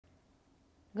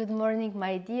Good morning,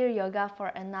 my dear yoga, for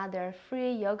another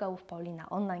free Yoga with Paulina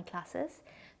online classes.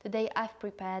 Today I've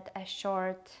prepared a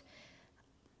short,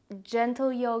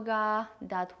 gentle yoga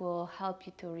that will help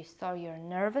you to restore your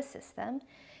nervous system.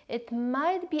 It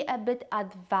might be a bit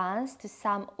advanced to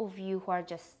some of you who are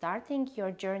just starting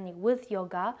your journey with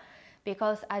yoga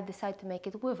because I decided to make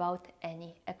it without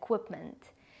any equipment.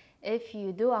 If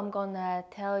you do, I'm gonna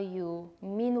tell you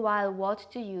meanwhile what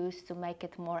to use to make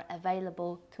it more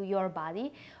available to your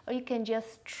body, or you can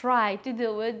just try to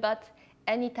do it, but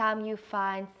anytime you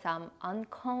find some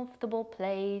uncomfortable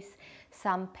place,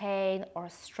 some pain or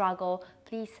struggle,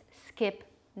 please skip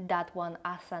that one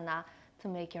asana to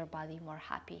make your body more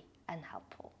happy and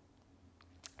helpful.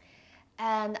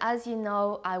 And as you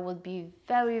know, I would be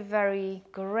very, very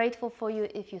grateful for you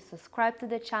if you subscribe to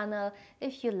the channel,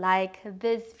 if you like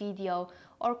this video,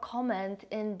 or comment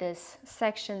in this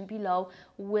section below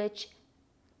which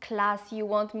class you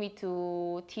want me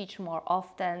to teach more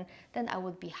often. Then I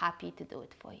would be happy to do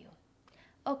it for you.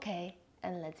 Okay,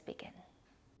 and let's begin.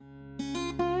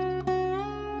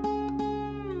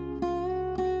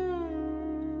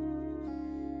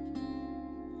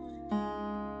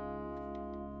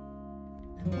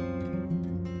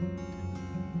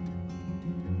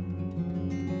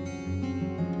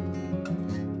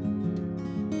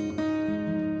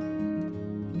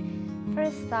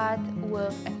 First, start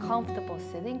with a comfortable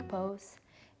sitting pose.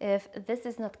 If this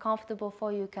is not comfortable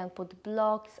for you, you can put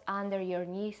blocks under your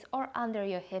knees or under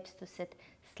your hips to sit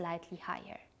slightly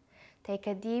higher. Take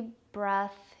a deep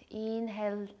breath,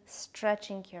 inhale,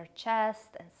 stretching your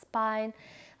chest and spine,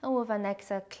 and with an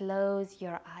exhale, close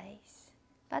your eyes,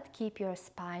 but keep your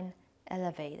spine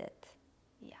elevated.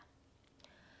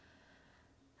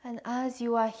 And as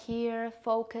you are here,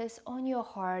 focus on your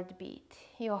heartbeat,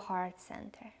 your heart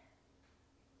center.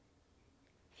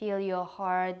 Feel your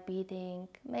heart beating.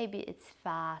 Maybe it's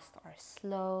fast or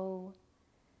slow.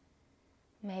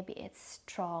 Maybe it's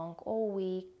strong or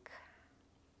weak.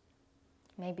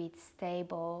 Maybe it's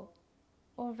stable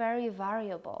or very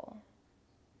variable.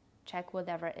 Check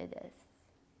whatever it is.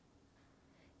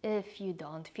 If you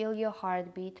don't feel your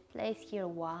heartbeat, place here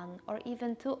one or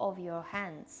even two of your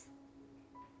hands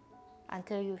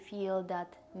until you feel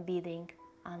that beating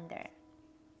under.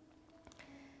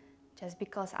 Just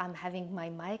because I'm having my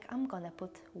mic, I'm gonna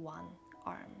put one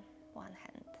arm, one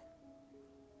hand.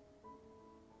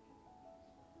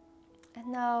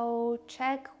 And now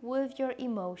check with your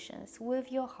emotions, with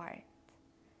your heart.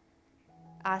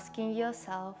 Asking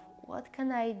yourself, what can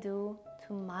I do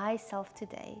to myself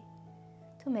today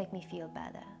to make me feel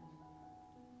better?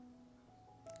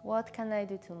 What can I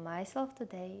do to myself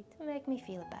today to make me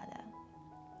feel better?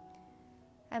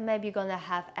 And maybe you're gonna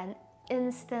have an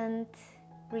instant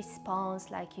response,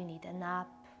 like you need a nap,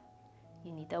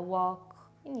 you need a walk,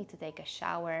 you need to take a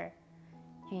shower,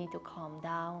 you need to calm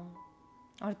down,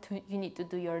 or you need to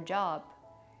do your job.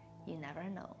 You never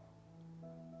know.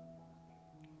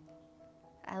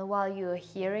 And while you're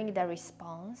hearing the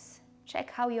response,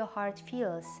 check how your heart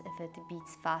feels, if it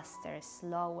beats faster,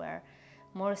 slower,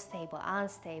 more stable,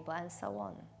 unstable, and so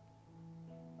on.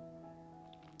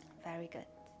 Very good.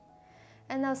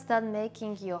 And now start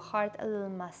making your heart a little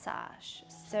massage,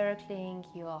 circling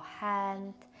your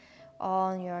hand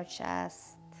on your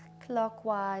chest,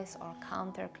 clockwise or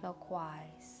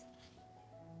counterclockwise.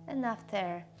 And after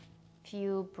a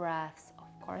few breaths,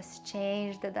 of course,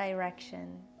 change the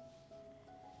direction.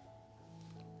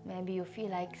 Maybe you feel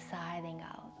like sighing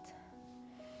out.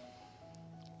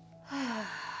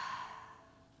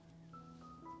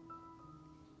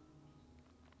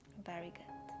 Very good.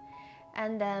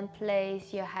 And then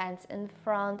place your hands in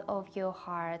front of your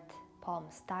heart,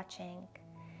 palms touching.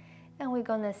 And we're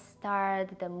gonna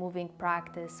start the moving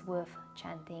practice with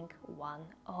chanting one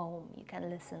Om. You can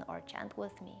listen or chant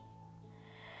with me.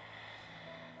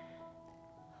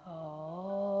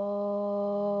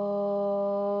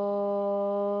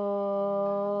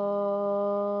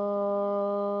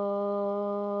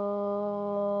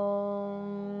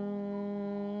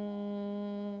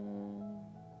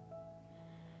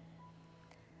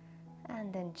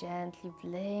 And then gently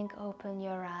blink open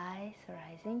your eyes,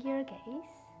 raising your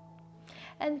gaze.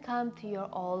 And come to your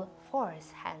all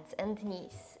fours, hands and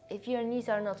knees. If your knees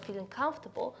are not feeling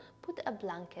comfortable, put a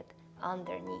blanket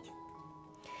underneath.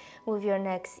 With your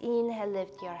next inhale,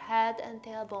 lift your head and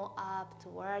tailbone up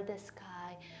toward the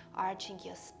sky, arching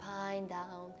your spine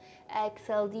down.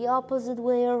 Exhale the opposite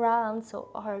way around, so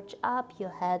arch up your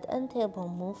head and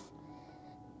tailbone, move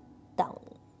down.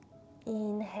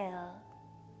 Inhale,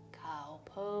 cow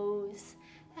pose,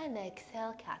 and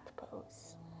exhale, cat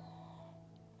pose.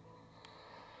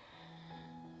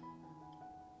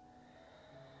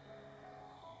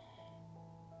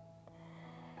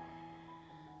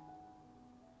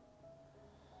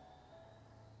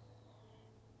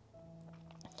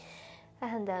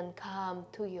 And then come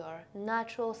to your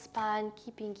natural spine,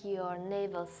 keeping your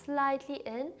navel slightly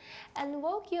in, and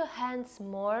walk your hands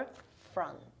more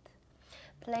front.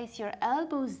 Place your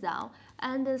elbows down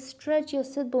and then stretch your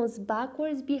sit bones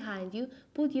backwards behind you.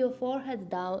 Put your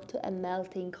forehead down to a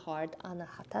melting heart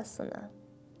Anahatasana.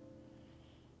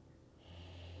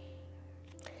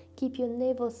 Keep your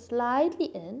navel slightly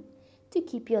in to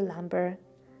keep your lumbar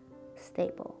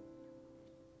stable.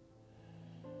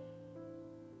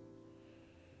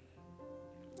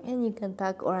 And you can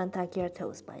tuck or untuck your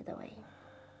toes, by the way.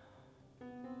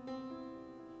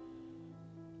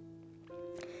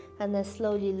 And then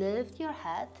slowly lift your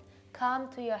head, come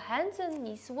to your hands and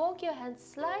knees, walk your hands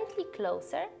slightly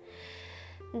closer.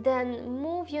 Then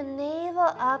move your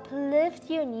navel up, lift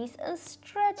your knees and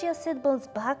stretch your sit bones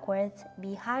backwards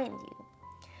behind you.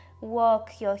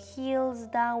 Walk your heels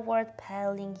downward,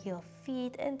 pedaling your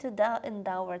feet into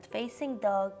downward facing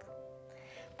dog,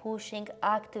 pushing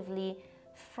actively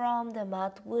from the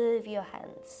mat with your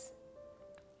hands.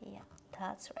 Yeah,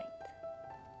 that's right.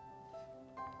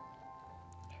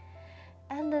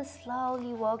 And then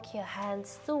slowly walk your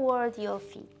hands toward your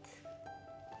feet.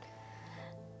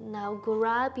 Now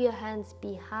grab your hands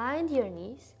behind your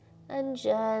knees and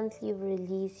gently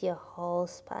release your whole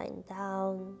spine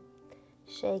down.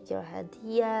 Shake your head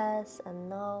yes and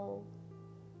no.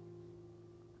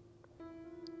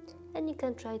 And you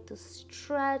can try to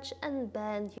stretch and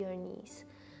bend your knees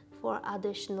for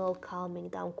additional calming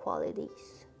down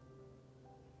qualities.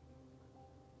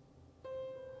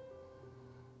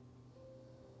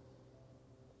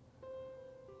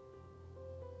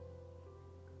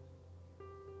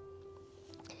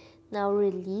 Now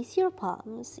release your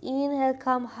palms. Inhale,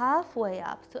 come halfway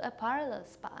up to a parallel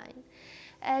spine.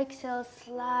 Exhale,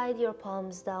 slide your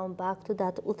palms down back to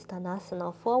that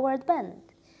Uttanasana, forward bend.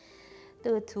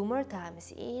 Do it 2 more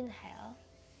times. Inhale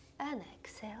and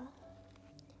exhale.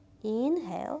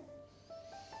 Inhale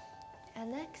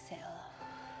and exhale.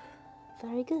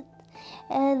 Very good.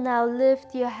 And now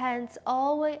lift your hands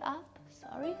all the way up.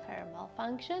 Sorry, hair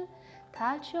malfunction.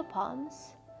 Touch your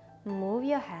palms. Move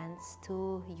your hands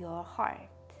to your heart.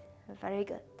 Very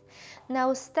good.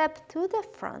 Now step to the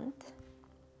front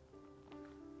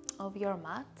of your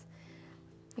mat.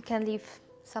 You can leave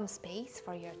some space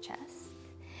for your chest.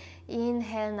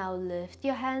 Inhale, now lift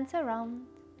your hands around.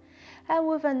 And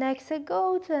with an exhale,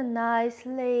 go to a nice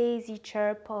lazy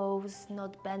chair pose,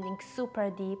 not bending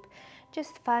super deep.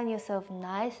 Just find yourself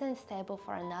nice and stable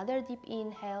for another deep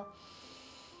inhale.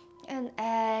 And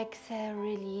exhale,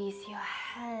 release your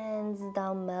hands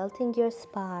down, melting your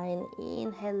spine.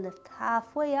 Inhale, lift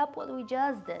halfway up, what we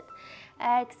just did.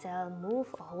 Exhale,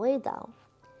 move all the way down.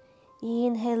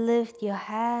 Inhale, lift your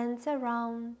hands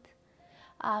around,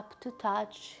 up to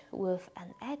touch with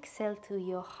an exhale to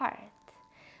your heart.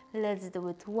 Let's do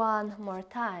it 1 more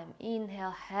time.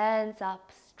 Inhale, hands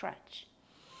up, stretch.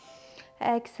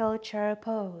 Exhale, chair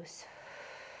pose.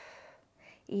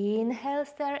 Inhale,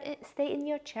 stay in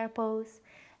your chair pose.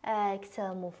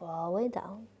 Exhale, move all the way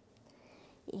down.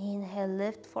 Inhale,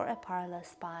 lift for a parallel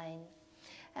spine.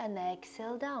 And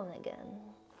exhale, down again.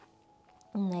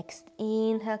 Next,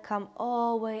 inhale, come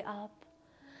all the way up.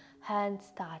 Hands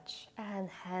touch and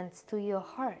hands to your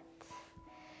heart.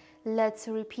 Let's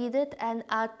repeat it and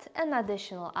add an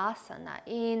additional asana.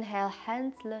 Inhale,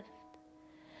 hands lift.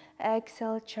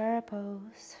 Exhale, chair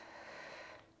pose.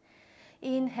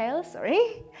 Inhale,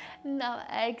 sorry. Now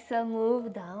exhale,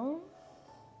 move down.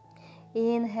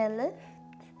 Inhale, lift.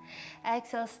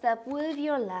 Exhale, step with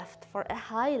your left for a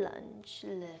high lunge.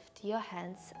 Lift your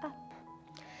hands up.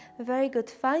 Very good.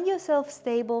 Find yourself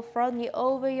stable, front knee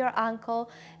over your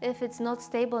ankle. If it's not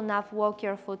stable enough, walk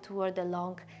your foot toward the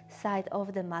long side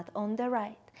of the mat on the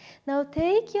right. Now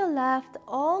take your left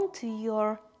onto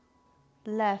your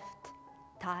left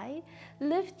thigh.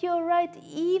 Lift your right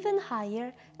even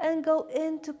higher and go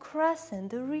into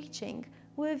crescent, reaching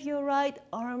with your right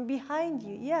arm behind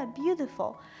you. Yeah,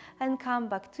 beautiful. And come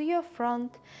back to your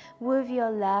front with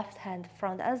your left hand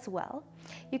front as well.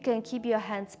 You can keep your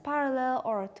hands parallel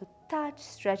or to touch,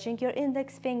 stretching your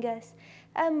index fingers,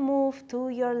 and move to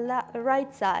your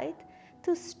right side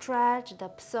to stretch the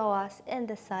psoas in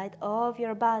the side of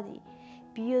your body.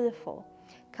 Beautiful.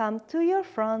 Come to your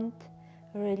front,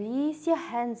 release your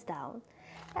hands down,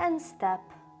 and step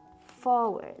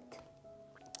forward.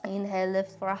 Inhale,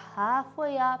 lift for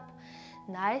halfway up,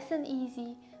 nice and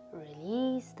easy.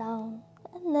 Release down.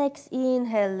 And next,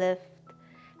 inhale, lift.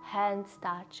 Hands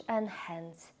touch and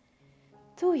hands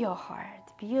to your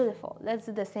heart. Beautiful. Let's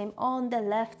do the same on the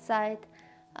left side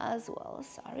as well.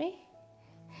 Sorry.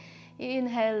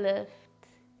 Inhale, lift.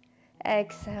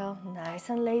 Exhale, nice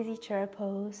and lazy chair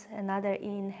pose. Another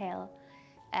inhale.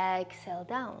 Exhale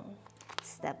down.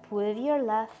 Step with your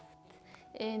left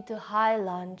into high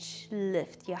lunge.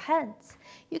 Lift your hands.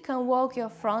 You can walk your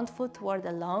front foot toward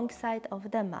the long side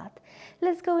of the mat.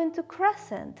 Let's go into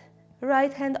crescent.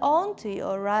 Right hand onto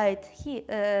your right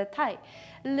thigh.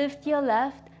 Lift your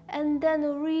left and then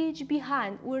reach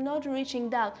behind. We're not reaching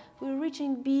down, we're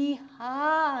reaching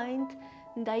behind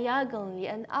diagonally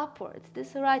and upwards.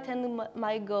 This right hand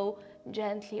might go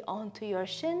gently onto your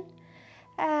shin,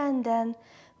 and then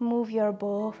move your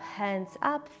both hands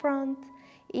up front.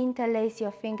 Interlace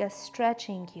your fingers,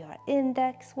 stretching your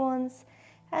index once,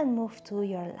 and move to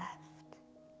your left.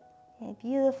 Okay,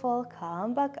 beautiful.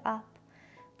 Come back up.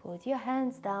 Put your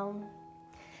hands down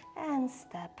and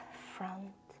step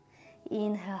front.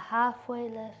 Inhale, halfway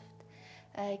lift.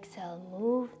 Exhale,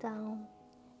 move down.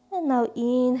 And now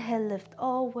inhale, lift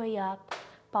all the way up.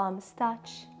 Palms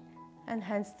touch and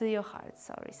hands to your heart.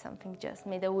 Sorry, something just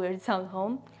made a weird sound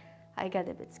home. I got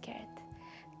a bit scared.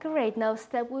 Great, now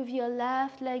step with your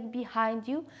left leg behind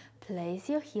you. Place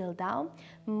your heel down.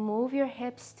 Move your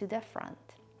hips to the front.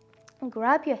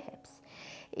 Grab your hips.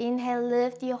 Inhale,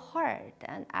 lift your heart,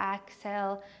 and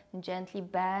exhale, gently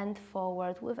bend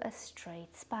forward with a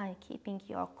straight spine, keeping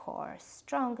your core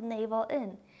strong, navel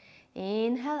in.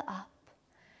 Inhale up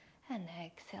and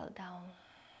exhale down.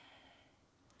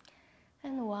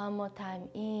 And one more time,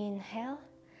 inhale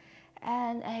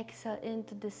and exhale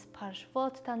into this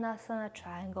Parsvottanasana,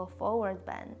 triangle forward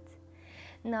bend.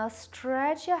 Now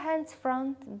stretch your hands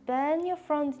front, bend your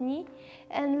front knee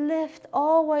and lift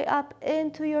all the way up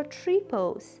into your tree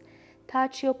pose.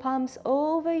 Touch your palms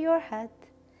over your head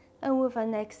and with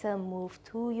an exhale move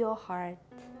to your heart.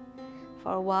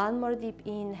 For one more deep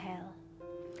inhale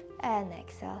and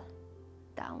exhale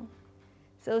down.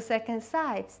 So second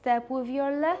side, step with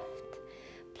your left.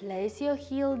 Place your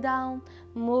heel down,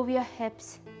 move your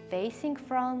hips facing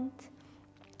front.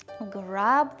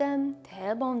 Grab them,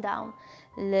 tailbone down.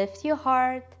 Lift your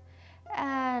heart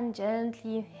and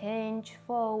gently hinge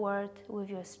forward with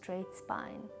your straight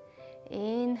spine.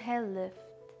 Inhale, lift,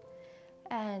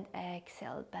 and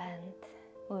exhale, bend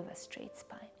with a straight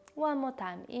spine. One more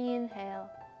time, inhale,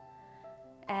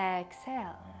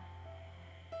 exhale.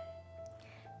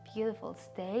 Beautiful,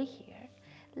 stay here.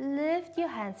 Lift your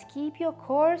hands, keep your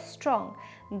core strong.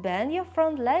 Bend your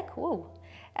front leg, whoa,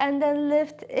 and then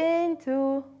lift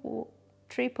into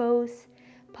tree pose.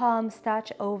 Palms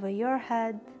touch over your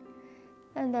head,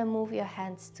 and then move your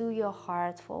hands to your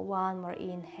heart for one more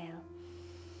inhale.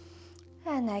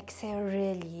 And exhale,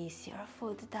 release your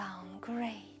foot down.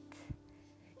 Great.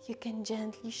 You can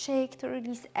gently shake to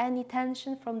release any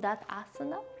tension from that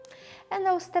asana. And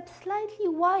now step slightly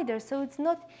wider, so it's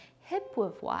not hip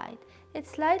width wide.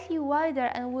 It's slightly wider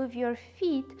and with your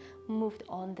feet moved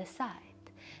on the side.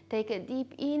 Take a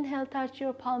deep inhale, touch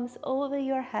your palms over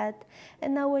your head.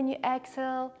 And now when you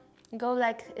exhale, go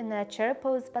like in a chair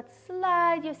pose, but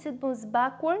slide your sit bones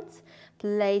backwards.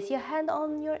 Place your hand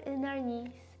on your inner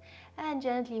knees and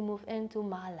gently move into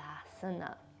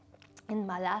Malasana. In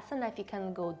Malasana, if you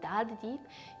can go that deep,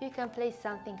 you can place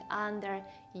something under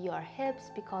your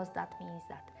hips because that means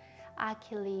that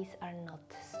Achilles are not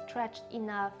stretched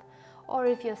enough, or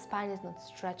if your spine is not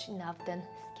stretched enough, then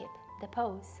skip the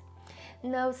pose.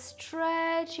 Now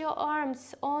stretch your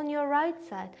arms on your right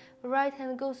side. Right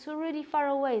hand goes really far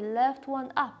away, left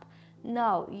one up.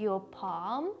 Now your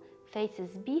palm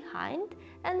faces behind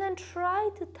and then try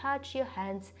to touch your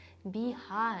hands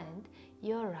behind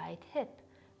your right hip.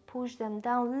 Push them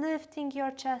down, lifting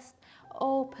your chest,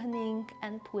 opening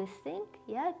and twisting.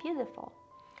 Yeah, beautiful.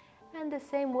 And the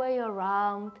same way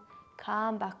around,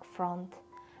 come back front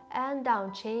and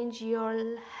down. Change your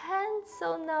hands,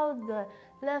 so now the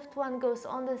left one goes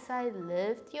on the side,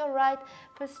 lift your right.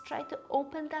 First try to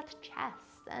open that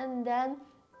chest and then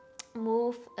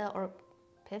move or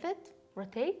pivot,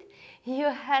 rotate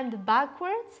your hand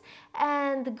backwards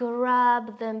and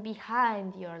grab them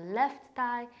behind your left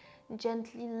thigh,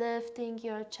 gently lifting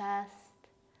your chest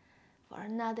for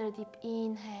another deep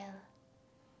inhale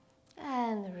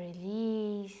and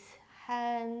release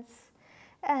hands,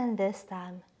 and this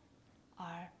time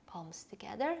our palms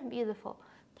together. Beautiful.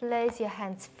 Place your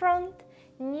hands front,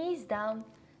 knees down,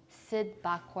 sit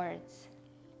backwards.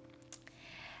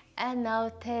 And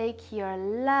now take your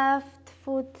left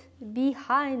foot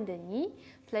behind the knee,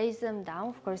 place them down.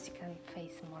 Of course, you can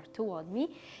face more toward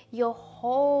me. Your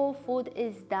whole foot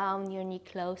is down, your knee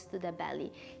close to the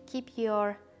belly. Keep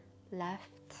your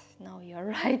your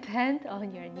right hand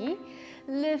on your knee.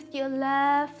 Lift your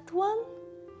left one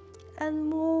and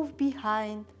move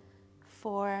behind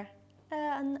for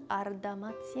an Ardha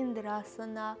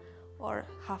Matsyendrasana or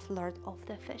Half Lord of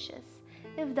the Fishes.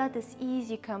 If that is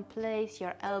easy, you can place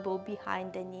your elbow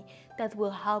behind the knee. That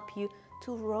will help you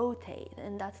to rotate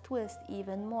in that twist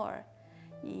even more.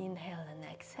 Inhale and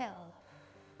exhale.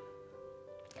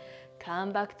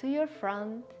 Come back to your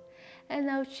front and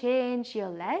now change your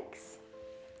legs.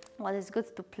 What is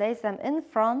good to place them in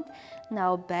front.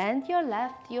 Now bend your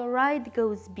left, your right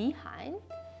goes behind.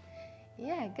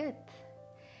 Yeah, good.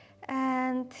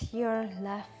 And your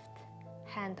left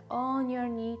hand on your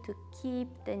knee to keep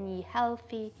the knee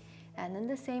healthy. And in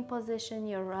the same position,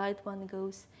 your right one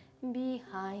goes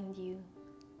behind you.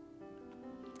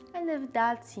 And if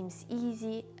that seems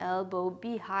easy, elbow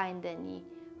behind the knee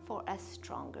for a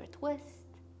stronger twist.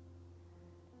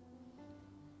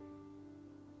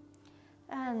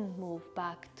 And move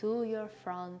back to your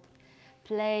front.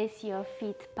 Place your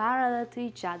feet parallel to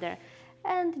each other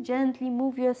and gently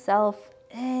move yourself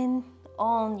in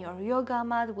on your yoga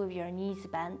mat with your knees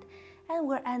bent. And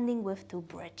we're ending with 2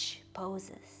 bridge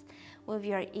poses. With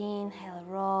your inhale,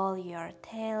 roll your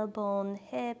tailbone,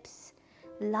 hips,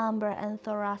 lumbar and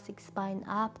thoracic spine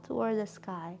up toward the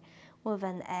sky. With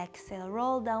an exhale,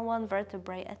 roll down 1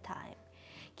 vertebrae at a time.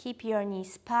 Keep your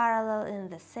knees parallel in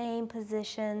the same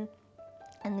position,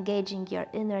 engaging your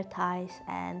inner thighs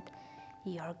and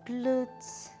your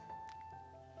glutes.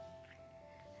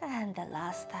 And the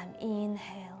last time,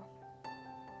 inhale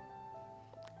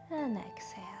and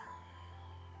exhale.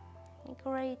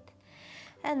 Great.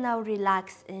 And now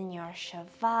relax in your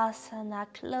Shavasana,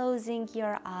 closing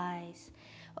your eyes,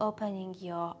 opening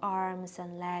your arms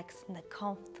and legs in a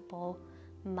comfortable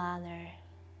manner.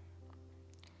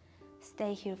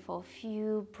 Stay here for a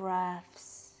few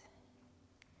breaths.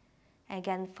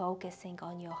 Again, focusing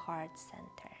on your heart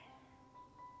center.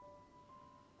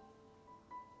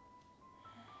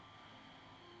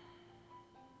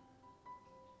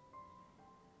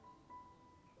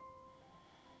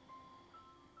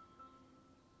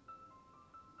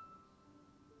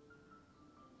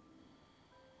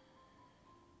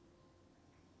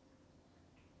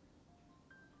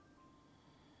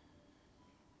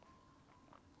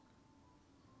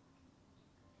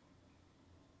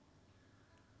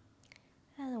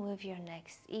 And with your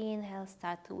next inhale,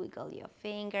 start to wiggle your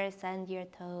fingers and your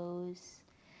toes,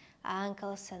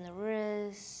 ankles and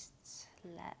wrists,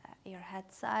 your head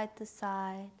side to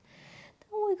side.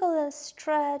 Then wiggle and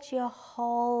stretch your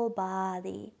whole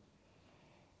body.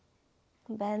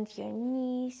 Bend your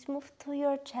knees, move to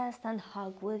your chest and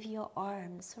hug with your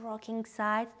arms, rocking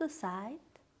side to side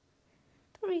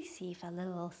to receive a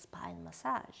little spine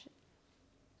massage.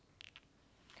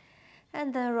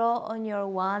 And then roll on your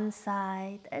one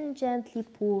side and gently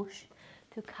push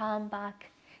to come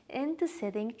back into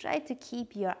sitting. Try to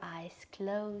keep your eyes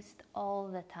closed all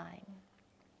the time.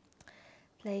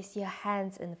 Place your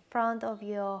hands in front of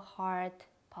your heart,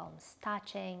 palms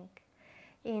touching.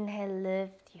 Inhale,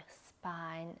 lift your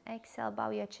spine. Exhale, bow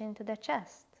your chin to the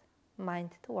chest, mind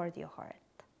toward your heart.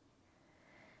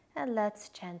 And let's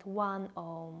chant 1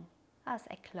 Om as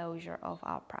a closure of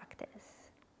our practice.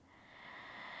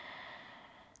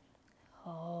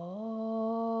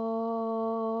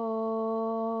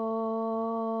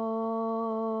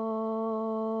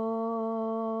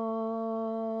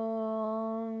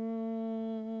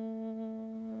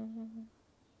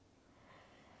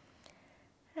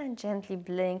 And gently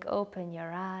blink, open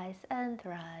your eyes and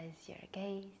rise your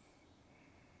gaze.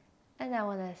 And I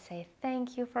want to say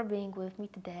thank you for being with me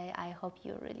today. I hope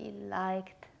you really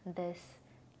liked this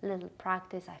little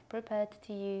practice I've prepared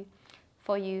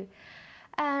for you.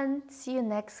 And see you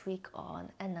next week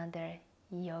on another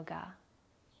yoga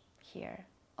here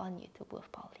on YouTube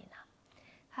with Paulina.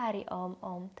 Hari Om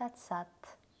Om Tat Sat.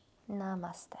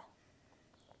 Namaste.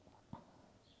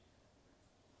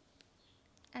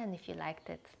 And if you liked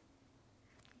it,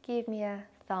 give me a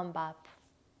thumb up,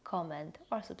 comment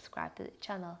or subscribe to the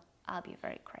channel. I'll be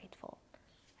very grateful.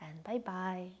 And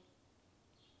bye-bye.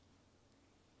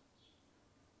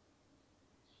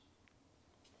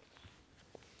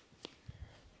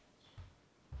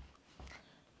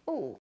 Oh.